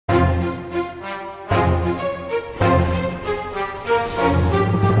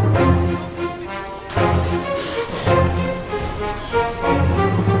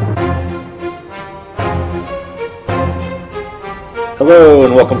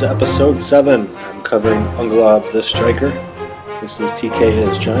welcome to episode 7. I'm covering Unglob the Striker. This is TK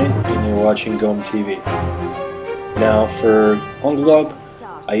as Giant, and you're watching GOMEtv. Now for Unglob,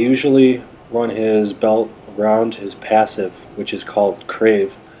 I usually run his belt around his passive, which is called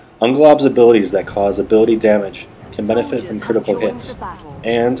Crave. Unglob's abilities that cause ability damage can benefit from critical hits,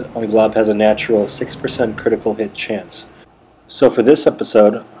 and Unglob has a natural 6% critical hit chance. So for this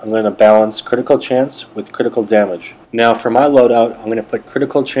episode, I'm going to balance critical chance with critical damage. Now for my loadout, I'm going to put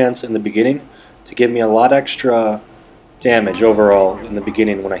critical chance in the beginning to give me a lot extra damage overall in the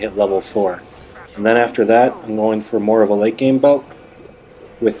beginning when I hit level 4. And then after that, I'm going for more of a late game belt,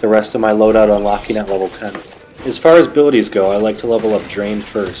 with the rest of my loadout unlocking at level 10. As far as abilities go, I like to level up Drain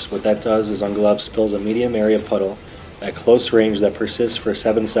first. What that does is Unglob spills a medium area puddle at close range that persists for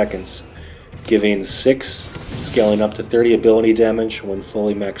 7 seconds, giving 6, scaling up to 30 ability damage when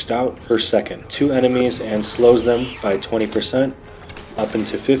fully maxed out per second. 2 enemies and slows them by 20%, up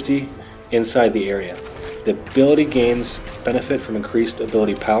into 50 inside the area. The ability gains benefit from increased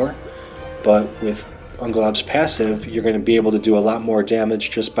ability power, but with Unglob's passive, you're going to be able to do a lot more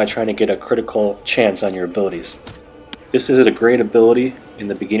damage just by trying to get a critical chance on your abilities. This is a great ability in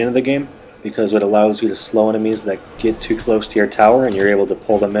the beginning of the game because it allows you to slow enemies that get too close to your tower, and you're able to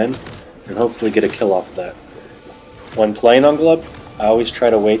pull them in and hopefully get a kill off of that. When playing Unglob, I always try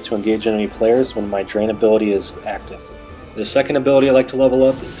to wait to engage enemy players when my Drain ability is active. The second ability I like to level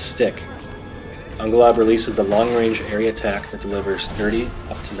up is Stick. Unglob releases a long-range area attack that delivers 30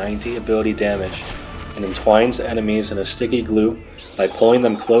 up to 90 ability damage and entwines enemies in a sticky glue by pulling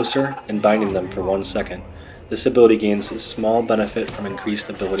them closer and binding them for 1 second. This ability gains a small benefit from increased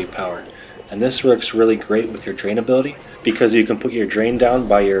ability power, and this works really great with your Drain ability because you can put your Drain down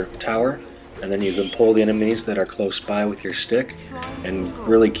by your tower, and then you can pull the enemies that are close by with your stick and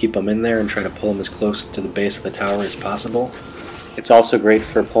really keep them in there and try to pull them as close to the base of the tower as possible. It's also great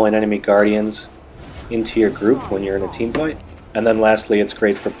for pulling enemy guardians into your group when you're in a team fight. And then lastly, it's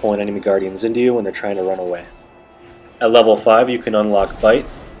great for pulling enemy guardians into you when they're trying to run away. At level 5, you can unlock Bite,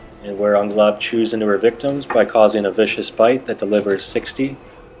 and where Unglob chews into her victims by causing a vicious bite that delivers 60,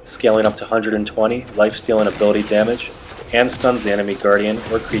 scaling up to 120 lifesteal and ability damage, and stuns the enemy guardian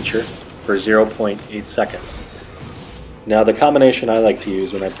or creature for 0.8 seconds. Now the combination I like to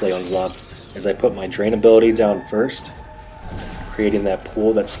use when I play Unglob is I put my Drain ability down first, creating that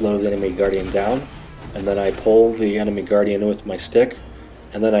pool that slows the enemy guardian down, and then I pull the enemy guardian with my stick,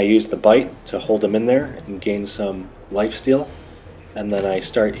 and then I use the bite to hold him in there and gain some lifesteal, and then I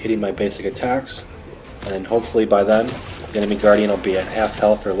start hitting my basic attacks, and hopefully by then the enemy guardian will be at half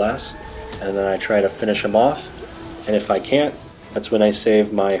health or less, and then I try to finish him off, and if I can't, that's when I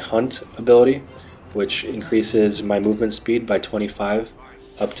save my Hunt ability, which increases my movement speed by 25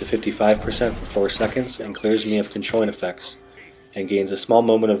 up to 55% for 4 seconds and clears me of controlling effects, and gains a small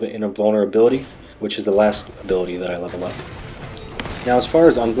moment of invulnerability, which is the last ability that I level up. Now as far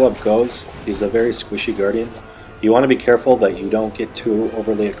as Unglob goes, he's a very squishy guardian. You want to be careful that you don't get too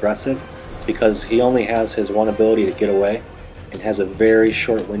overly aggressive, because he only has his one ability to get away and has a very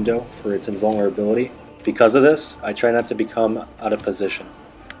short window for its invulnerability. Because of this, I try not to become out of position.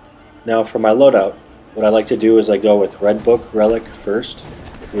 Now for my loadout, what I like to do is I go with Red Book Relic first,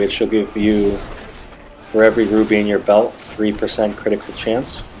 which will give you, for every ruby in your belt, 3% critical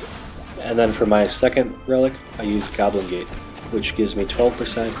chance. And then for my second relic, I use Goblin Gate, which gives me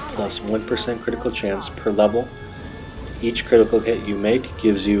 12% plus 1% critical chance per level. Each critical hit you make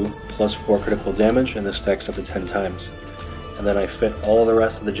gives you plus 4 critical damage, and this stacks up to 10 times. And then I fit all the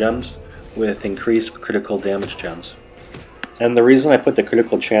rest of the gems with increased critical damage gems. And the reason I put the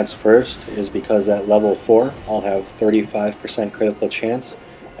critical chance first is because at level 4 I'll have 35% critical chance,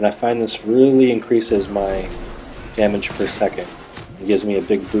 and I find this really increases my damage per second. It gives me a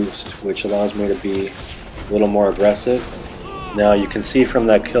big boost, which allows me to be a little more aggressive. Now you can see from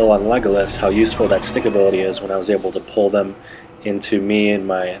that kill on Legolas how useful that stick ability is when I was able to pull them into me and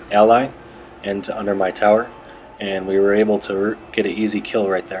my ally and to under my tower, and we were able to get an easy kill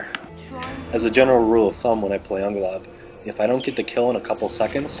right there. As a general rule of thumb when I play Unglob, if I don't get the kill in a couple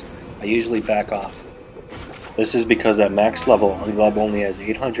seconds, I usually back off. This is because at max level, Unglob only has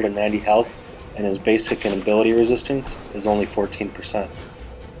 890 health, and his basic and ability resistance is only 14%.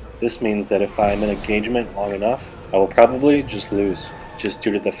 This means that if I'm in engagement long enough, I will probably just lose, just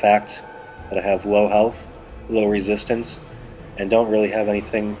due to the fact that I have low health, low resistance, and don't really have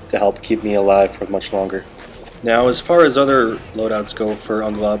anything to help keep me alive for much longer. Now as far as other loadouts go for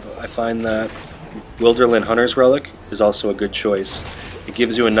Unglob, I find that Wilderland Hunter's Relic is also a good choice. It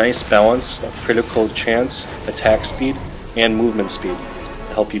gives you a nice balance of critical chance, attack speed, and movement speed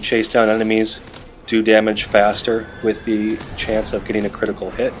to help you chase down enemies do damage faster with the chance of getting a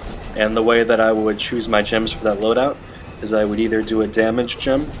critical hit. And the way that I would choose my gems for that loadout is I would either do a damage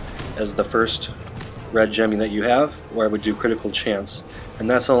gem as the first red gem that you have, or I would do critical chance. And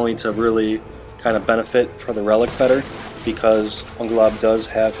that's only to really kind of benefit for the relic better, because Unglob does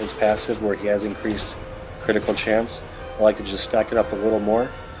have his passive where he has increased critical chance. I like to just stack it up a little more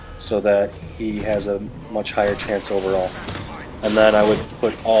so that he has a much higher chance overall. And then I would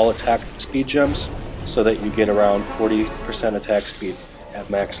put all attack speed gems so that you get around 40% attack speed at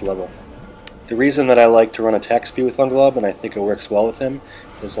max level. The reason that I like to run attack speed with Unglob, and I think it works well with him,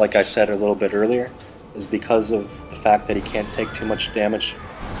 is like I said a little bit earlier, is because of the fact that he can't take too much damage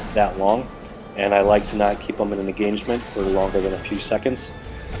that long, and I like to not keep him in an engagement for longer than a few seconds.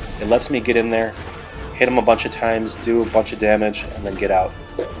 It lets me get in there, hit him a bunch of times, do a bunch of damage, and then get out.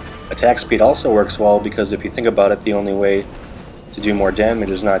 Attack speed also works well because if you think about it, the only way to do more damage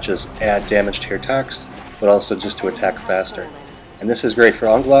is not just add damage to your attacks, but also just to attack faster. And this is great for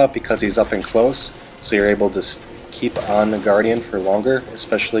Unglob because he's up and close, so you're able to keep on the Guardian for longer,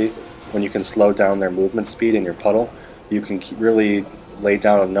 especially when you can slow down their movement speed in your puddle. You can really lay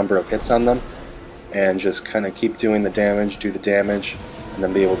down a number of hits on them and just kind of keep doing the damage, do the damage, and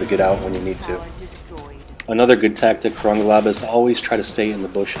then be able to get out when you need to. Another good tactic for Unglob is to always try to stay in the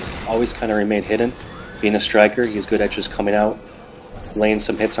bushes. Always kind of remain hidden. Being a striker, he's good at just coming out, laying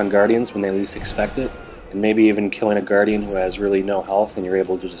some hits on Guardians when they least expect it, and maybe even killing a Guardian who has really no health, and you're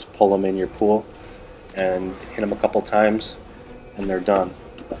able to just pull them in your pool and hit them a couple times, and they're done.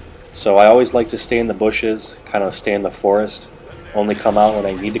 So I always like to stay in the bushes, kind of stay in the forest, only come out when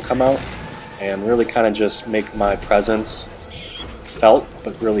I need to come out, and really kind of just make my presence felt,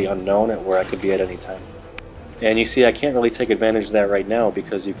 but really unknown at where I could be at any time. And you see, I can't really take advantage of that right now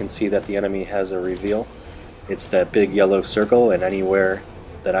because you can see that the enemy has a reveal. It's that big yellow circle, and anywhere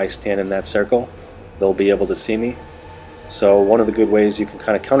that I stand in that circle, they'll be able to see me. So one of the good ways you can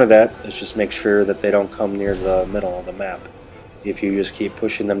kind of counter that is just make sure that they don't come near the middle of the map. If you just keep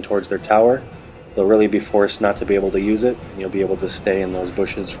pushing them towards their tower, they'll really be forced not to be able to use it, and you'll be able to stay in those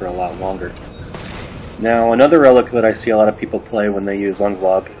bushes for a lot longer. Now, another relic that I see a lot of people play when they use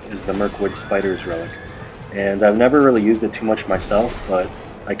Unglob is the Mirkwood Spider's relic. And I've never really used it too much myself, but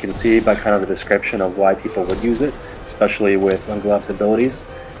I can see by kind of the description of why people would use it, especially with Unglob's abilities.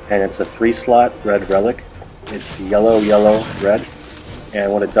 And it's a 3-slot red relic. It's yellow, yellow, red.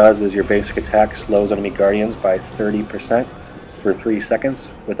 And what it does is your basic attack slows enemy guardians by 30% for 3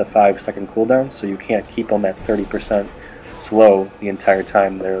 seconds with a 5-second cooldown, so you can't keep them at 30% slow the entire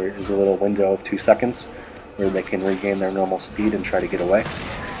time. There is a little window of 2 seconds where they can regain their normal speed and try to get away.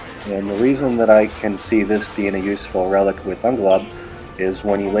 And the reason that I can see this being a useful relic with Unglob is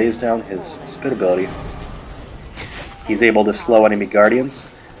when he lays down his spit ability, he's able to slow enemy guardians,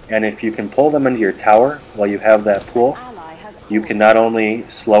 and if you can pull them into your tower while you have that pool, you can not only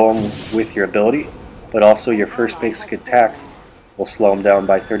slow them with your ability, but also your first basic attack will slow them down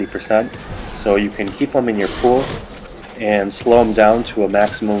by 30%, so you can keep them in your pool and slow them down to a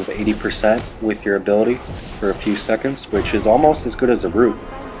maximum of 80% with your ability for a few seconds, which is almost as good as a root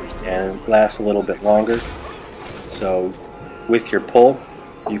and lasts a little bit longer. So with your pull,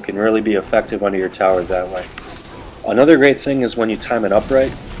 you can really be effective under your tower that way. Another great thing is when you time it up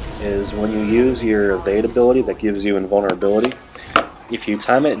right, is when you use your evade ability that gives you invulnerability. If you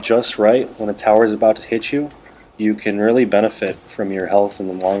time it just right when a tower is about to hit you, you can really benefit from your health in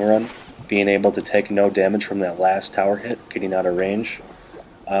the long run, being able to take no damage from that last tower hit, getting out of range.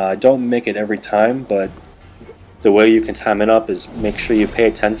 Don't make it every time, but the way you can time it up is make sure you pay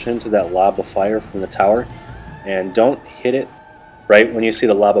attention to that lob of fire from the tower, and don't hit it right when you see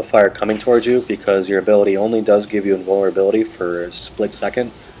the lob of fire coming towards you, because your ability only does give you invulnerability for a split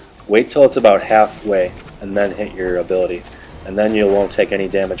second. Wait till it's about halfway and then hit your ability, and then you won't take any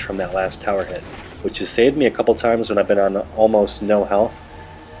damage from that last tower hit, which has saved me a couple times when I've been on almost no health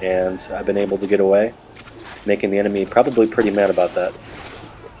and I've been able to get away, making the enemy probably pretty mad about that.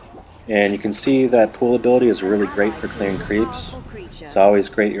 And you can see that pool ability is really great for clearing creeps. It's always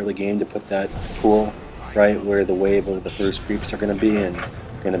great early game to put that pool right where the wave of the first creeps are going to be and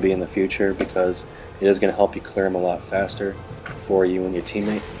going to be in the future, because it is going to help you clear them a lot faster for you and your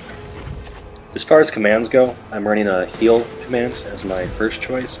teammate. As far as commands go, I'm running a heal command as my first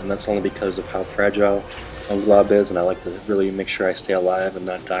choice, and that's only because of how fragile Unglob is, and I like to really make sure I stay alive and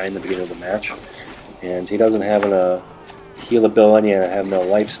not die in the beginning of the match. And he doesn't have a heal ability, and I have no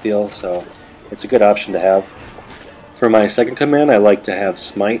lifesteal, so it's a good option to have. For my second command, I like to have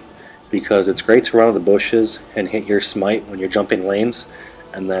Smite, because it's great to run out of the bushes and hit your Smite when you're jumping lanes,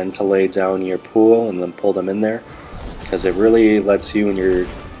 and then to lay down your pool and then pull them in there, because it really lets you and your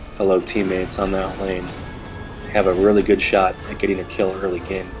fellow teammates on that lane have a really good shot at getting a kill early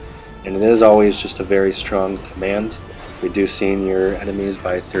game. And it is always just a very strong command, reducing your enemies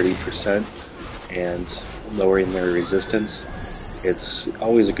by 30% and lowering their resistance. It's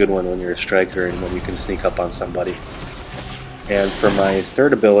always a good one when you're a striker and when you can sneak up on somebody. And for my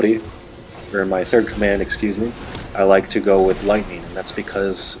third ability, or my third command, excuse me, I like to go with lightning, and that's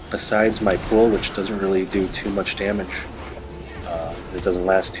because besides my pool, which doesn't really do too much damage, it doesn't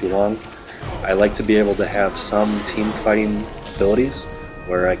last too long, I like to be able to have some team fighting abilities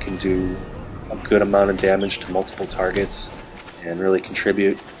where I can do a good amount of damage to multiple targets and really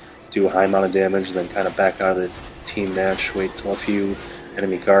contribute, do a high amount of damage, then kind of back out of the team match, wait till a few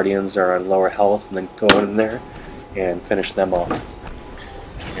enemy guardians are on lower health, and then go in there and finish them off.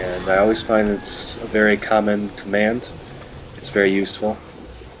 And I always find it's a very common command. It's very useful.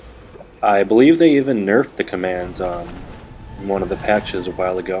 I believe they even nerfed the command in one of the patches a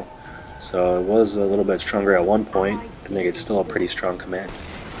while ago, so it was a little bit stronger at one point. I think it's still a pretty strong command.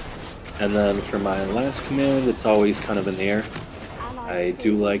 And then for my last command, it's always kind of in the air. I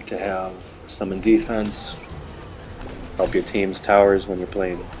do like to have summon defense, help your team's towers when you're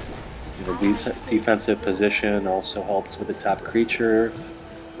playing in a defensive position, also helps with the top creature.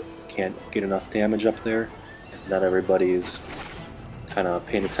 Can't get enough damage up there. If not everybody's kind of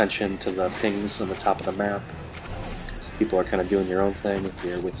paying attention to the things on the top of the map. So people are kind of doing their own thing if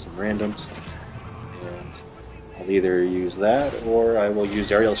you're with some randoms. And I'll either use that or I will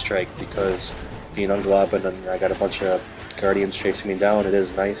use aerial strike, because being Unglob and I got a bunch of guardians chasing me down, it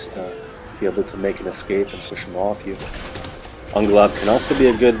is nice to be able to make an escape and push them off you. Unglob can also be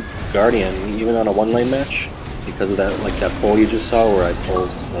a good guardian even on a one-lane match, because of that, like that pull you just saw where I pulled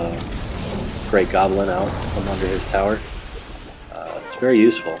the Great Goblin out from under his tower. It's very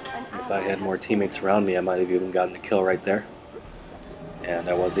useful. If I had more teammates around me, I might have even gotten a kill right there. And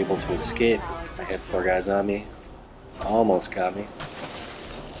I was able to escape. I had 4 guys on me. Almost got me.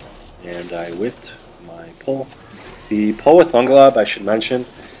 And I whipped my pull. The pull with Unglob, I should mention,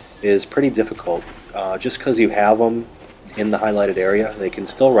 is pretty difficult. Just because you have them in the highlighted area, they can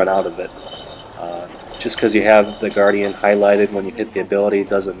still run out of it. Just because you have the Guardian highlighted when you hit the ability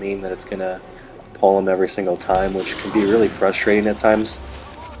doesn't mean that it's going to pull them every single time, which can be really frustrating at times.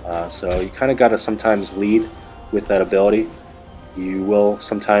 So you kind of got to sometimes lead with that ability. You will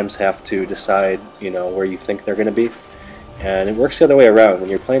sometimes have to decide, where you think they're going to be. And it works the other way around. When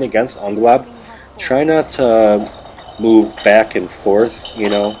you're playing against Unglob, try not to move back and forth,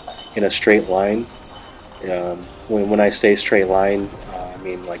 in a straight line. When I say straight line, I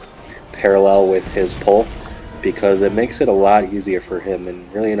mean like parallel with his pull, because it makes it a lot easier for him,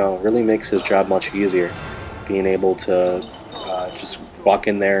 and really makes his job much easier, being able to just walk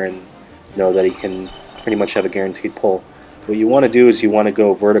in there and know that he can pretty much have a guaranteed pull. What you want to do is you want to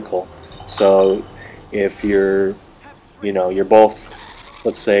go vertical. So if you're both,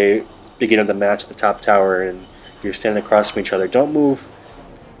 let's say, beginning of the match, the top tower, and you're standing across from each other, don't move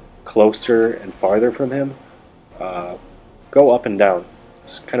closer and farther from him. Go up and down.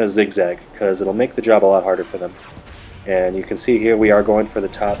 It's kind of zigzag, because it'll make the job a lot harder for them. And you can see here we are going for the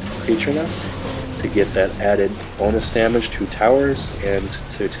top creature now to get that added bonus damage to towers and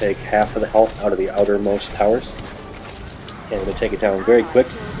to take half of the health out of the outermost towers. And to take it down very quick.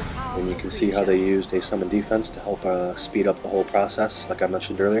 And you can see how they used a summon defense to help speed up the whole process, like I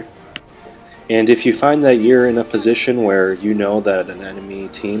mentioned earlier. And if you find that you're in a position where you know that an enemy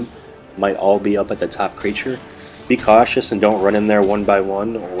team might all be up at the top creature, be cautious and don't run in there one by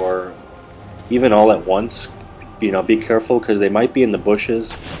one or even all at once. Be careful, because they might be in the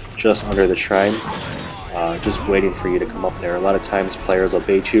bushes just under the shrine, just waiting for you to come up there. A lot of times players will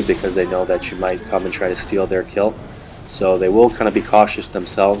bait you because they know that you might come and try to steal their kill. So they will kind of be cautious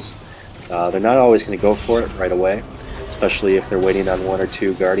themselves. They're not always going to go for it right away, especially if they're waiting on 1 or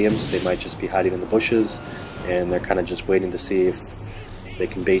 2 guardians. They might just be hiding in the bushes, and they're kind of just waiting to see if they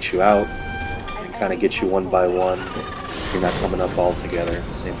can bait you out and kind of get you one by one if you're not coming up all together at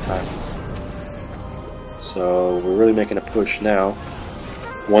the same time. So we're really making a push now.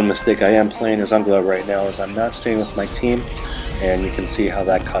 One mistake I am playing as Unglob right now is I'm not staying with my team, and you can see how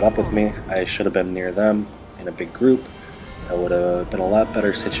that caught up with me. I should have been near them in a big group. That would have been a lot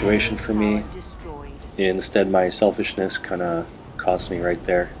better situation for me. Instead, my selfishness kind of cost me right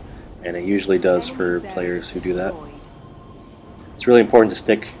there, and it usually does for players who do that. It's really important to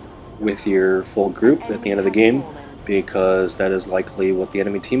stick with your full group at the end of the game, because that is likely what the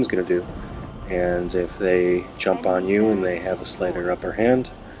enemy team is going to do. And if they jump on you and they have a slighter upper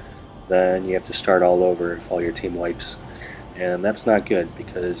hand, then you have to start all over if all your team wipes. And that's not good,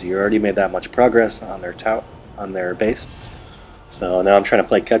 because you already made that much progress on their base. So now I'm trying to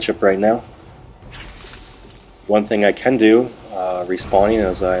play catch up right now. One thing I can do, respawning,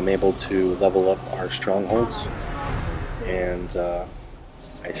 is I'm able to level up our strongholds. And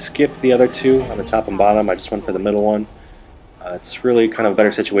I skipped the other two on the top and bottom. I just went for the middle one. It's really kind of a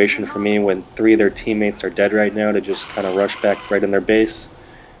better situation for me when 3 of their teammates are dead right now to just kind of rush back right in their base.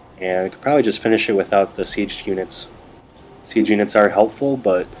 And I could probably just finish it without the siege units. Siege units are helpful,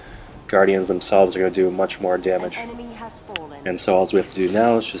 but Guardians themselves are going to do much more damage. And so all we have to do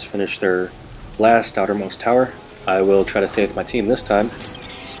now is just finish their last outermost tower. I will try to save my team this time.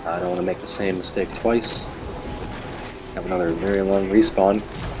 I don't want to make the same mistake twice. Have another very long respawn.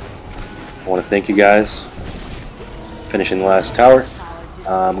 I want to thank you guys. Finishing the last tower.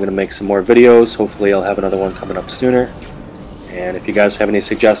 I'm going to make some more videos. Hopefully I'll have another one coming up sooner. And if you guys have any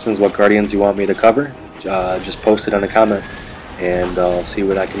suggestions what Guardians you want me to cover, just post it on a comment and I'll see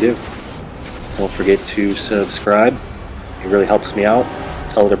what I can do. Don't forget to subscribe. It really helps me out.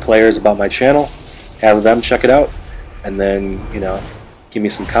 Tell other players about my channel. Have them check it out. And then, give me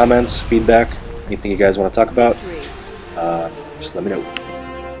some comments, feedback, anything you guys want to talk about. Just let me know.